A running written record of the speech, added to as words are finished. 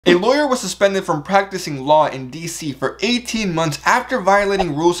A lawyer was suspended from practicing law in DC for 18 months after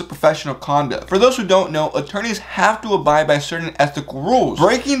violating rules of professional conduct. For those who don't know, attorneys have to abide by certain ethical rules.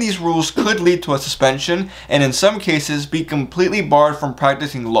 Breaking these rules could lead to a suspension and in some cases be completely barred from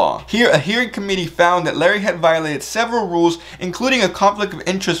practicing law. Here, a hearing committee found that Larry had violated several rules, including a conflict of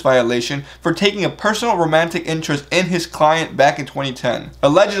interest violation for taking a personal romantic interest in his client back in 2010.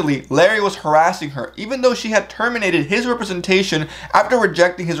 Allegedly, Larry was harassing her even though she had terminated his representation after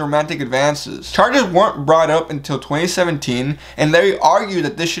rejecting his romantic advances. Charges weren't brought up until 2017, and Larry argued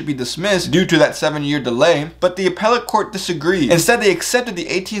that this should be dismissed due to that 7-year delay, but the appellate court disagreed. Instead, they accepted the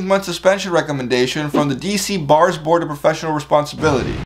 18-month suspension recommendation from the DC Bar's Board of Professional Responsibility.